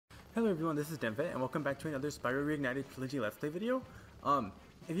Hello everyone, this is Denvet, and welcome back to another Spyro Reignited Trilogy Let's Play video.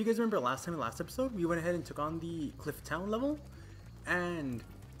 If you guys remember last time in the last episode, we went ahead and took on the Cliff Town level, and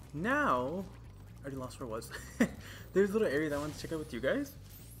now, I already lost where it was. There's a little area that I want to check out with you guys.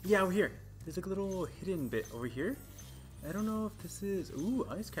 Yeah, over here. There's like a little hidden bit over here. I don't know if this is, ooh,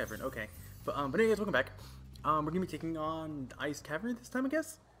 Ice Cavern, okay. But anyways, welcome back. We're gonna be taking on the Ice Cavern this time, I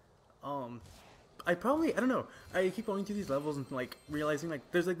guess. I don't know, I keep going through these levels and like realizing like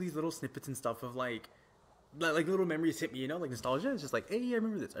there's like these little snippets and stuff of like little memories hit me, you know, like nostalgia. It's just like, hey, I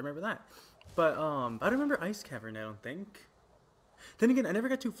remember this, I remember that. But I don't remember Ice Cavern, I don't think. Then again, I never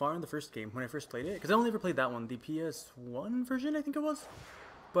got too far in the first game when I first played it, because I only ever played that one, the PS1 version, I think it was.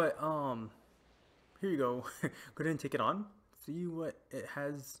 But here you go. Go ahead and take it on, see what it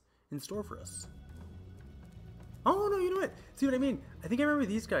has in store for us. Oh no, you know what? See what I mean? I think I remember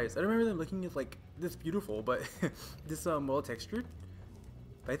these guys. I don't remember them looking as like this beautiful, but this well textured.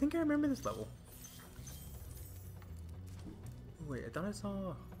 But I think I remember this level. Wait, I thought I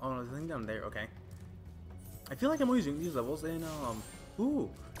saw. Oh no, there's a thing down there. Okay. I feel like I'm always doing these levels in ooh,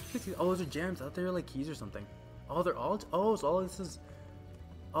 oh, those are gems. I thought they were like keys or something. Oh, they're all. Oh, so all this is.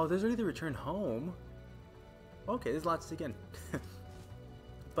 Oh, there's already the return home. Okay, there's lots to take in.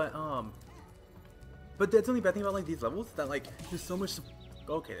 But that's the only bad thing about like these levels, that like there's so much to,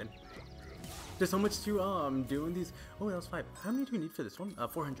 okay then. There's so much to do in these. Oh, that was 5. How many do we need for this one?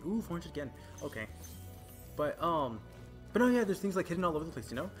 400. Ooh, 400 again. Okay. But oh yeah, there's things like hidden all over the place,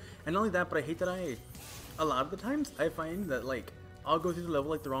 you know? And not only that, but I hate that a lot of the times I find that like I'll go through the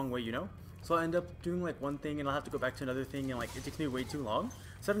level like the wrong way, you know? So I end up doing like one thing and I'll have to go back to another thing, and like it takes me way too long.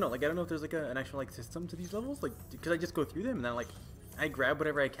 So I don't know, like I don't know if there's like an actual like system to these levels, like because I just go through them and then like I grab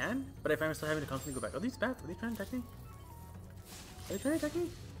whatever I can, but I find myself having to constantly go back. Are these bats? Are they trying to attack me? Are they trying to attack me?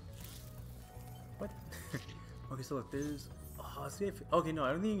 What? Okay, so look, there's... Oh, see if... Okay, no,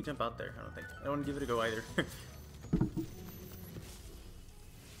 I don't think you can jump out there. I don't think. I don't want to give it a go either. Word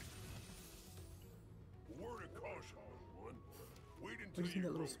of caution, one. Wait What do until you think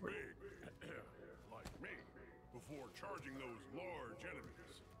that little grow sword? big, like me, before charging those large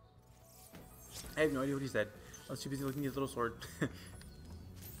enemies. I have no idea what he said. I was too busy looking at his little sword. Let's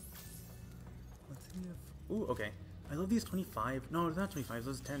see if... Ooh, okay. I love these 25. No, it's not 25s,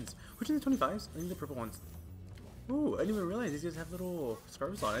 those 10s. Which are the 25s? I think the purple ones. Ooh, I didn't even realize these guys have little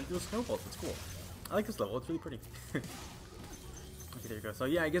scarves on it. Little snowballs, that's cool. I like this level, it's really pretty. Okay, there you go. So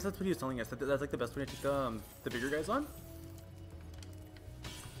yeah, I guess that's what he was telling us. That's like the best way to take the bigger guys on.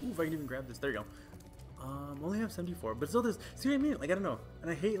 Ooh, if I can even grab this. There you go. Only have 74, but still this. See what I mean? Like, I don't know.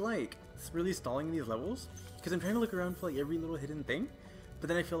 And I hate like really stalling in these levels, because I'm trying to look around for like every little hidden thing, but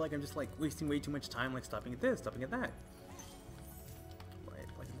then I feel like I'm just like wasting way too much time, like stopping at this, stopping at that. Right,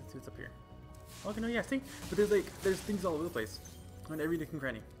 like let's see what's up here. Okay, no, yeah, see, but there's things all over the place, on every nook and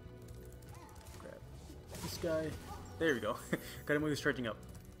cranny. Grab this guy. There we go. Got him when he was charging up.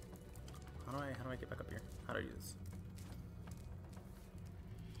 How do I get back up here? How do I do this?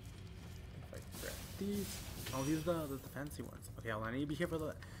 If I grab these. Oh, these are the fancy ones. Okay, hold on, I need to be careful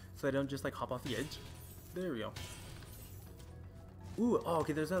that, so I don't just like hop off the edge. There we go. Ooh, oh,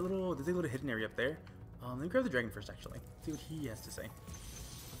 okay, there's a little hidden area up there. Let me grab the dragon first, actually. See what he has to say.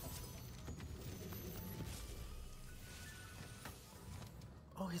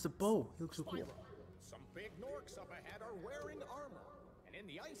 Oh, he has a bow. He looks so cool. Spyro, some big Norks up ahead are wearing armor, and in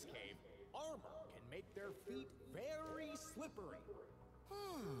the ice cave, armor can make their feet very slippery.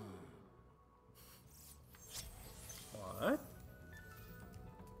 What?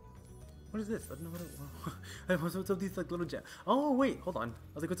 What is this? I don't know what it... What's up with these like little gems? Oh wait, hold on. I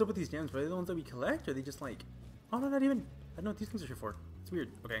was like, what's up with these gems? Are they the ones that we collect? Or are they just like... Oh no, not even... I don't know what these things are here for. It's weird.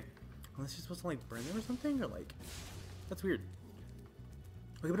 Okay. Unless you're supposed to like burn them or something? Or like... That's weird.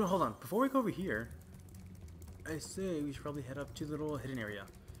 Okay, but no, hold on. Before we go over here, I say we should probably head up to the little hidden area.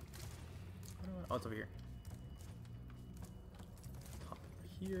 Oh, it's over here. Hop over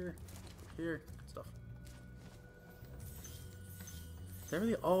here. Here. Good stuff. Is that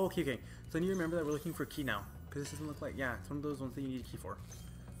really... Oh, okay, okay. So then you remember that we're looking for a key now. Because this doesn't look like... Yeah, it's one of those ones that you need a key for.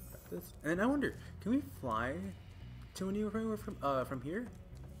 Like this. And then I wonder, can we fly to anywhere from here?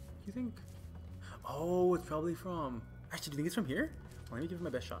 You think? Oh, it's probably from... Actually, do you think it's from here? Well, let me give it my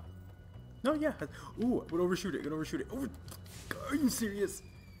best shot. No, yeah. Ooh, I would overshoot it. I would overshoot it. Over... Are you serious?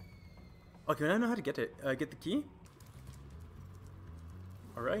 Okay, now I know how to get it. Get the key.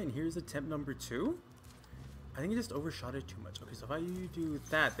 Alright, and here's attempt number 2. I think I just overshot it too much. Okay, so if I do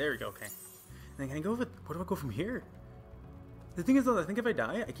that, there we go, okay. And then can I go with, where do I go from here? The thing is though, I think if I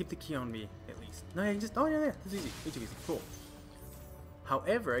die, I keep the key on me, at least. No, I can just, oh yeah, yeah, this is easy, way too easy, cool.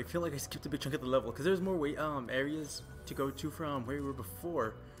 However, I feel like I skipped a big chunk of the level, because there's more areas to go to from where we were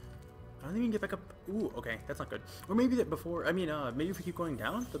before. I don't think we can get back up. Ooh, okay, that's not good. Or maybe that before, I mean, maybe if we keep going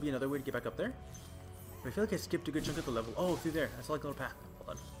down, there'll be another way to get back up there. But I feel like I skipped a good chunk of the level. Oh, through there. I saw like a little path.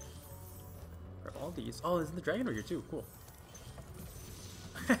 Hold on. For all these. Oh, isn't the dragon over here too? Cool.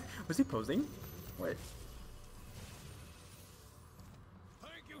 Was he posing? What?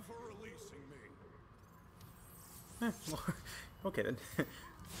 Thank you for releasing me. Well, okay then.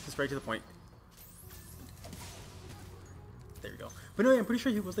 Just right to the point. There we go. But no, I'm pretty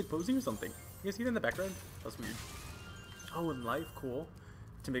sure he was like posing or something. You guys see that in the background? That was weird. Oh, and life, cool.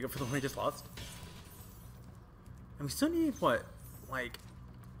 To make up for the one I just lost. And we still need what? Like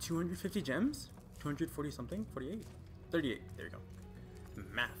 250 gems? 240 something? 48? 38. There you go.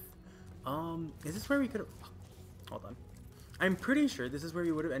 Math. Is this where we could have... Hold on. I'm pretty sure this is where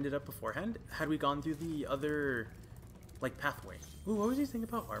we would have ended up beforehand had we gone through the other like pathway. Ooh, what was he saying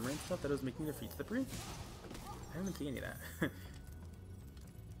about armor and stuff that was making their feet slippery? I haven't seen any of that.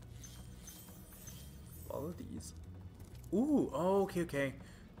 All of these. Ooh, oh, okay.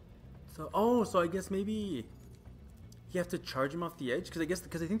 So, so I guess maybe you have to charge him off the edge,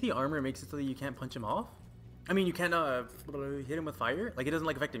 because I think the armor makes it so that you can't punch him off. I mean, you can't hit him with fire. Like, it doesn't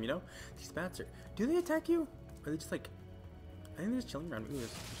like affect him, you know? These bats are... Do they attack you? Or are they just like... I think they're just chilling around. Ooh,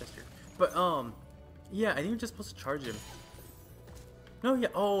 there's a chest here. But, yeah, I think we're just supposed to charge him. No, yeah.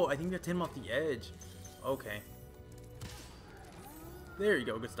 Oh, I think we have to hit him off the edge. Okay. There you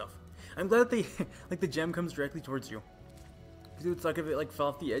go. Good stuff. I'm glad that they... like, the gem comes directly towards you. Because it would suck if it, like, fell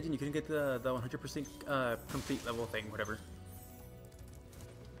off the edge and you couldn't get the 100% complete level thing, whatever.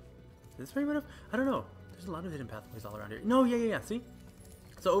 Is this where you would have... I don't know. There's a lot of hidden pathways all around here. No, yeah. See?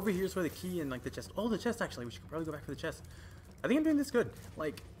 So over here is where the key and, like, the chest... Oh, the chest, actually. We should probably go back for the chest. I think I'm doing this good.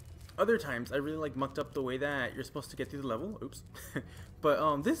 Like, other times, I really, like, mucked up the way that you're supposed to get through the level. Oops.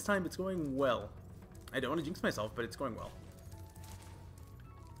 But, this time, it's going well. I don't want to jinx myself, but it's going well.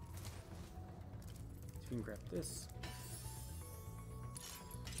 So we can grab this.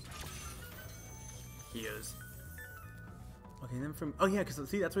 He is. Okay, and then from... Oh, yeah, because,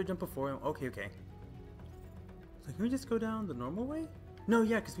 see, that's where I jumped before. Okay. So can we just go down the normal way? No,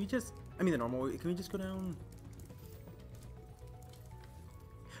 yeah, because we just... I mean, the normal way. Can we just go down...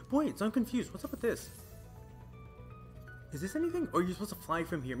 Wait, so I'm confused. What's up with this? Is this anything? Or are you supposed to fly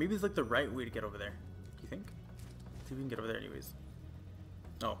from here? Maybe it's like the right way to get over there. Do you think? Let's see if we can get over there anyways.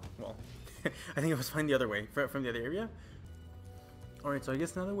 Oh, well. I think it was fine the other way. From the other area. Alright, so I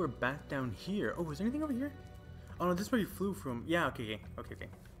guess now that we're back down here. Oh, is there anything over here? Oh no, this is where you flew from. Yeah, okay.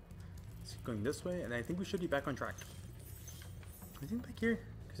 So going this way, and I think we should be back on track. Anything back here?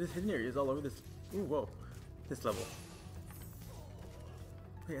 Because there's hidden areas all over this. Ooh, whoa. This level.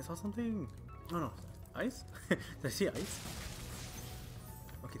 Wait, I saw something. Oh no. Ice? Did I see ice?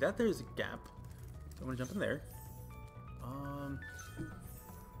 Okay, that there's a gap. So I want to jump in there.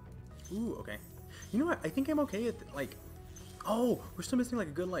 Ooh, okay. You know what? I think I'm okay at, like... Oh, we're still missing like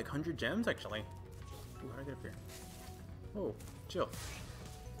a good, like, 100 gems, actually. Ooh, how do I get up here? Oh, chill.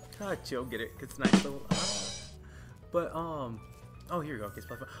 Chill, get it? 'Cause it's nice little... But, oh, here we go. Okay,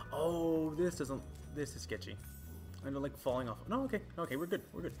 oh, this is sketchy. I know, like, falling off. No, okay, we're good.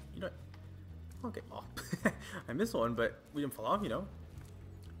 You know what? Okay, oh. I missed one, but we didn't fall off, you know?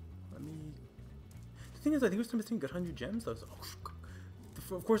 Let me... The thing is, I think we're still missing a good 100 gems, though. So...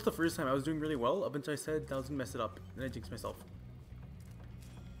 Of course, the first time I was doing really well, up until I said that I was gonna mess it up, and I jinxed myself.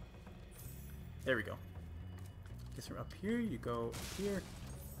 There we go. Guess from up here, you go up here.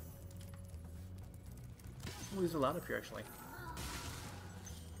 Oh, there's a lot up here, actually.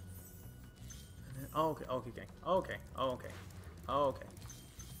 And then, oh, okay.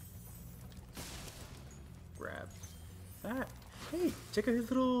 Grab that. Hey, check out his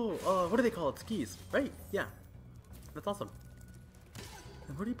little, what do they call it? Skis, right? Yeah. That's awesome.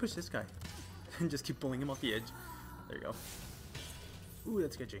 And where do you push this guy? And just keep pulling him off the edge. There you go. Ooh,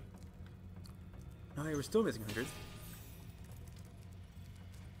 that's sketchy. No, hey, we're still missing 100.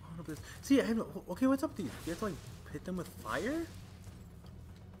 Oh, no, but see, I have no... Okay, what's up with these? You have to, like, hit them with fire?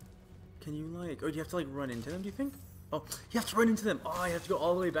 Can you, like... Or do you have to, like, run into them, do you think? Oh, you have to run into them! Oh, I have to go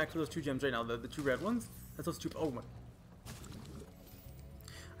all the way back to those 2 gems right now. The 2 red ones? That's so stupid. Oh, my...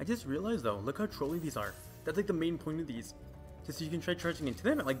 I just realized, though, look how trolly these are. That's, like, the main point of these. Just so you can try charging into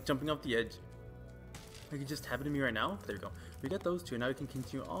them and, like, jumping off the edge. Like, it just happened to me right now. There we go. We got those 2, and now we can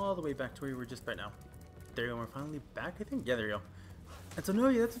continue all the way back to where we were just right now. There you go. We're finally back, I think. Yeah, there you go. And so, no,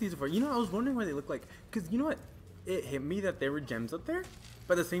 yeah, that's what these are for. You know, I was wondering why they look like... Because, you know what? It hit me that there were gems up there.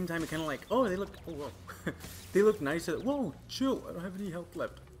 But at the same time, it kind of like... Oh, they look... Oh, whoa. They look nicer. Whoa, chill. I don't have any health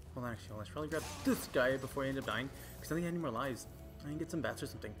left. Hold on, actually. Let's probably grab this guy before I end up dying. Because I don't think I had any more lives. I can get some bats or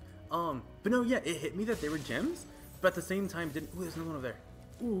something. But no, yeah, it hit me that they were gems. But at the same time, didn't... Ooh, there's another one over there.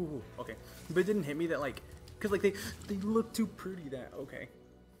 Ooh, okay. But it didn't hit me that like, cause like they look too pretty that, okay.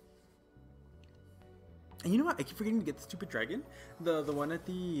 And you know what? I keep forgetting to get the stupid dragon, the one at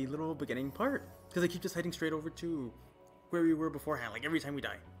the little beginning part, because I keep just heading straight over to where we were beforehand, like every time we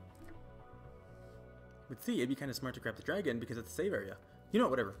die. But see, it'd be kind of smart to grab the dragon because it's the save area. You know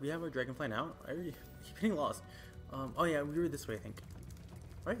what? Whatever. We have our dragonfly now. I keep getting lost. Oh yeah, we were this way, I think.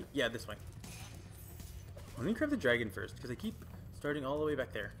 Right? Yeah, this way. Let me grab the dragon first, because I keep starting all the way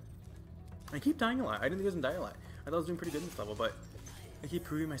back there. I keep dying a lot. I didn't think I was gonna die a lot. I thought I was doing pretty good in this level, but I keep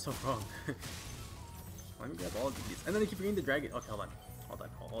proving myself wrong. Let me grab all of these. And then I keep bringing the dragon. Okay, hold on. Hold on.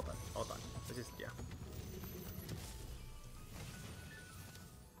 Hold on. Hold on. Let's just, yeah.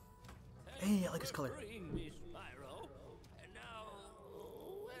 Hey, I like his color. Freeing me, Spyro. And now,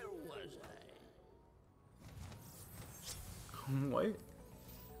 where was I? What?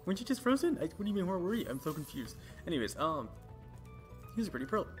 Weren't you just frozen? What do you mean, where were you? I'm so confused. Anyways, he's pretty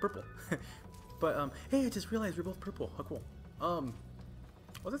purple. But, hey, I just realized we're both purple. How cool.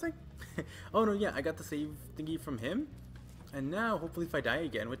 What's that thing? Oh, no, yeah, I got the save thingy from him. And now, hopefully, if I die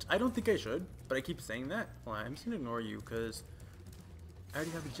again, which I don't think I should, but I keep saying that. Well, I'm just gonna ignore you, because I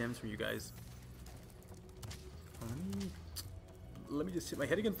already have the gems from you guys. Let me just hit my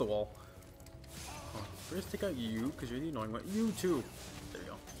head against the wall. First, take out you, because you're the annoying one. You, too. There we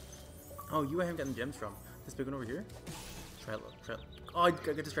go. Oh, you I haven't gotten gems from. This big one over here? Try it. Oh, I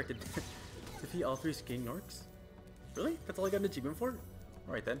got distracted. Defeat all 3 skiing orcs? Really? That's all I got an achievement for?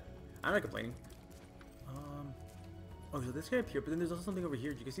 Alright then. I'm not complaining. Oh, so this guy up here, but then there's also something over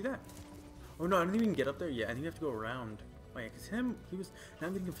here. Did you guys see that? Oh no, I don't think we can get up there yet. I think we have to go around. Wait, because he was... Now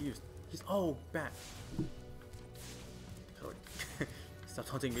I'm getting confused. He's... Oh, bat. Sorry. Stop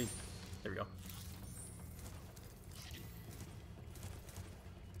taunting me. There we go.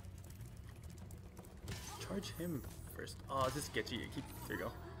 Charge him first. Oh, this gets you. There you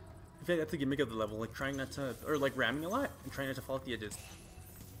go. I feel like that's the gimmick of the level, like trying not to, or like ramming a lot and trying not to fall off the edges.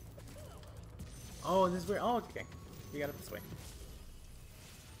 Oh, and this is where, oh, okay. We got it this way.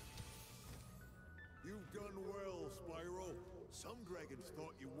 You've done well, Spyro. Some dragons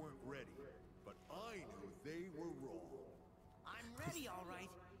thought you weren't ready, but I knew they were wrong. I'm ready, all right.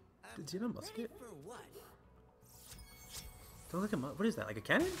 Did you have a musket? For what? Don't look at what is that? Like a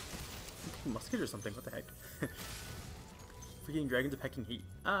cannon? Like a musket or something? What the heck? Freaking dragons of pecking heat.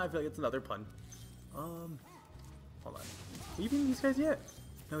 Ah, I feel like it's another pun. Hold on. Are you beating these guys yet?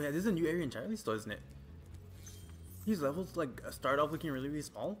 No, yeah, this is a new area entirely still, isn't it? These levels like start off looking really, really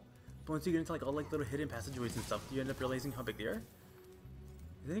small, but once you get into like all like little hidden passageways and stuff, you end up realizing how big they are.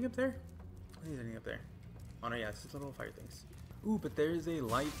 Is anything up there? I think there's anything up there. Oh no, yeah, it's just little fire things. Ooh, but there's a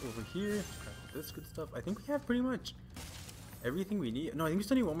light over here. This good stuff. I think we have pretty much everything we need. No, I think we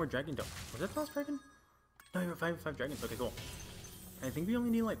still need one more dragon though. Was that the last dragon? No, you have five dragons. Okay, cool. I think we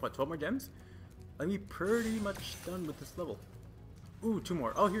only need like what, 12 more gems? I'll be pretty much done with this level. Ooh, 2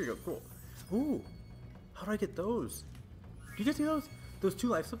 more. Oh, here you go. Cool. Ooh, how do I get those? Do you guys see those? Those 2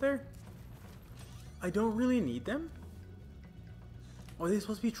 lives up there? I don't really need them. Oh, are they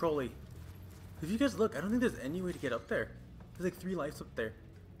supposed to be trolley? If you guys look, I don't think there's any way to get up there. There's like 3 lives up there.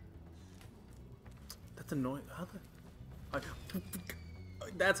 That's annoying. How the...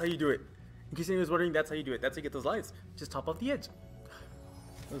 That's how you do it. In case anyone was wondering, that's how you do it. That's how you get those lights. Just top off the edge.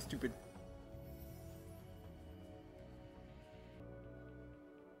 That was stupid.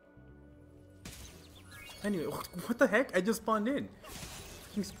 Anyway, what the heck? I just spawned in.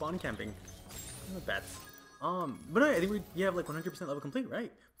 Fucking spawn camping. I'm a bats. But no, I think we have like 100% level complete,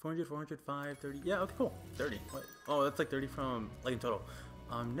 right? 400, 405, 30. Yeah, okay, cool. 30. What? Oh, that's like 30 from like in total.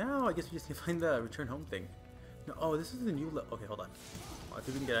 Now I guess we just need to find the return home thing. No, oh, this is the new level. Okay, hold on. Oh, I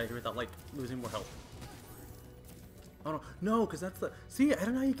think we can get out of here without like losing more health. Oh no, no, because that's the. See, I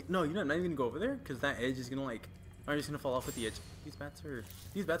don't know how you. No, you're not even gonna go over there because that edge is gonna like. I'm just gonna fall off with the edge. These bats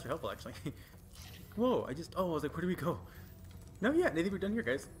are helpful actually. Whoa, I was like, where do we go? No, yeah, I think we're done here,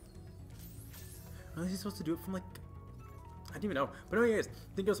 guys. How is he supposed to do it from like... I don't even know. But anyway, guys,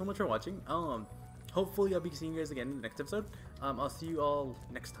 thank you all so much for watching. Hopefully I'll be seeing you guys again in the next episode. I'll see you all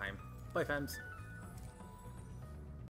next time. Bye, fams.